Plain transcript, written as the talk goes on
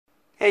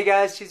Hey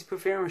guys,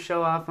 chesypoof here. I'm going to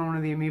show off on one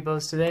of the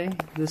Amiibos today.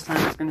 This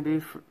time it's going to be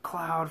for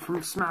Cloud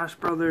from Smash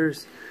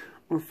Brothers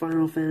or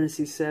Final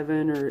Fantasy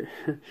VII or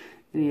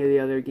any of the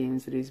other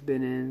games that he's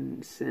been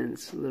in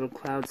since. Little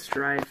Cloud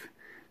Strife.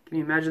 Can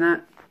you imagine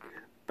that?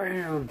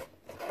 Bam!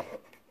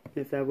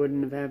 If that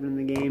wouldn't have happened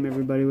in the game,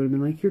 everybody would have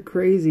been like, you're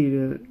crazy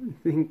to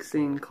think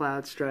seeing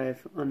Cloud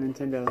Strife on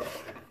Nintendo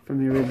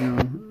from the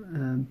original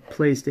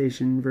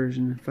PlayStation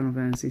version of Final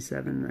Fantasy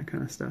VII, that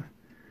kind of stuff.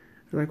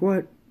 They're like,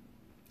 what?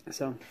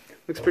 So,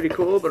 looks pretty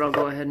cool, but I'll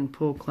go ahead and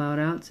pull Cloud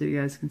out so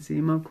you guys can see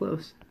him up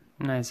close.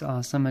 Nice,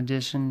 awesome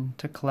addition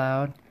to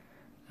Cloud.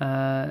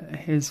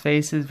 His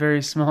face is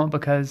very small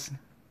because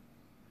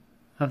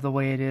of the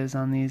way it is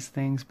on these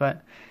things,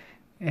 but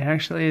it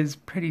actually is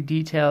pretty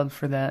detailed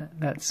for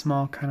that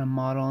small kind of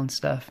model and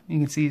stuff. You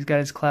can see he's got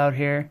his Cloud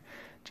hair.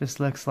 Just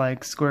looks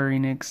like Square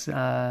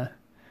Enix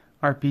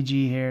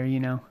RPG hair, you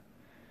know.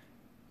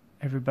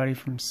 Everybody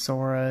from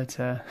Sora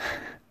to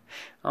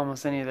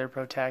almost any of their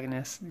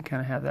protagonists kind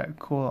of have that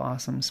cool,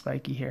 awesome,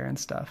 spiky hair and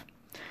stuff.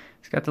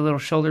 He's got the little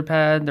shoulder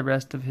pad, the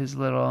rest of his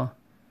little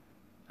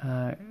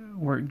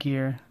work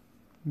gear,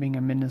 being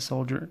a midnight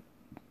soldier,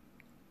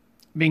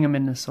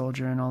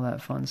 and all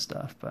that fun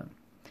stuff. But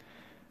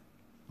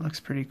looks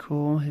pretty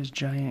cool. His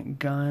giant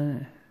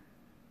gun,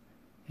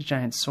 his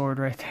giant sword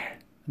right there,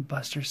 the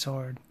Buster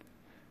Sword.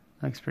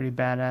 Looks pretty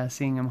badass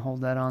seeing him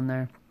hold that on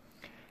there.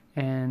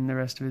 And the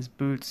rest of his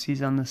boots,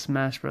 he's on the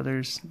Smash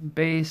Brothers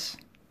base.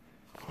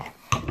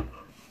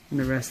 And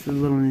the rest of the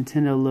little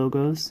Nintendo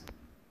logos.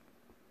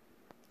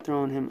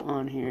 Throwing him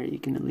on here, you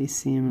can at least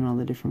see him in all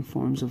the different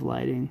forms of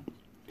lighting.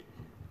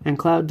 And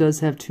Cloud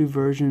does have two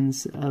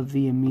versions of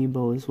the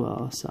Amiibo as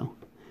well, so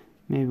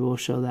maybe we'll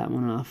show that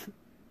one off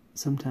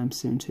sometime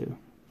soon too.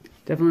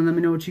 Definitely let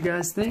me know what you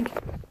guys think.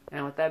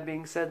 And with that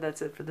being said,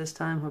 that's it for this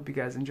time. Hope you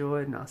guys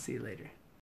enjoyed, and I'll see you later.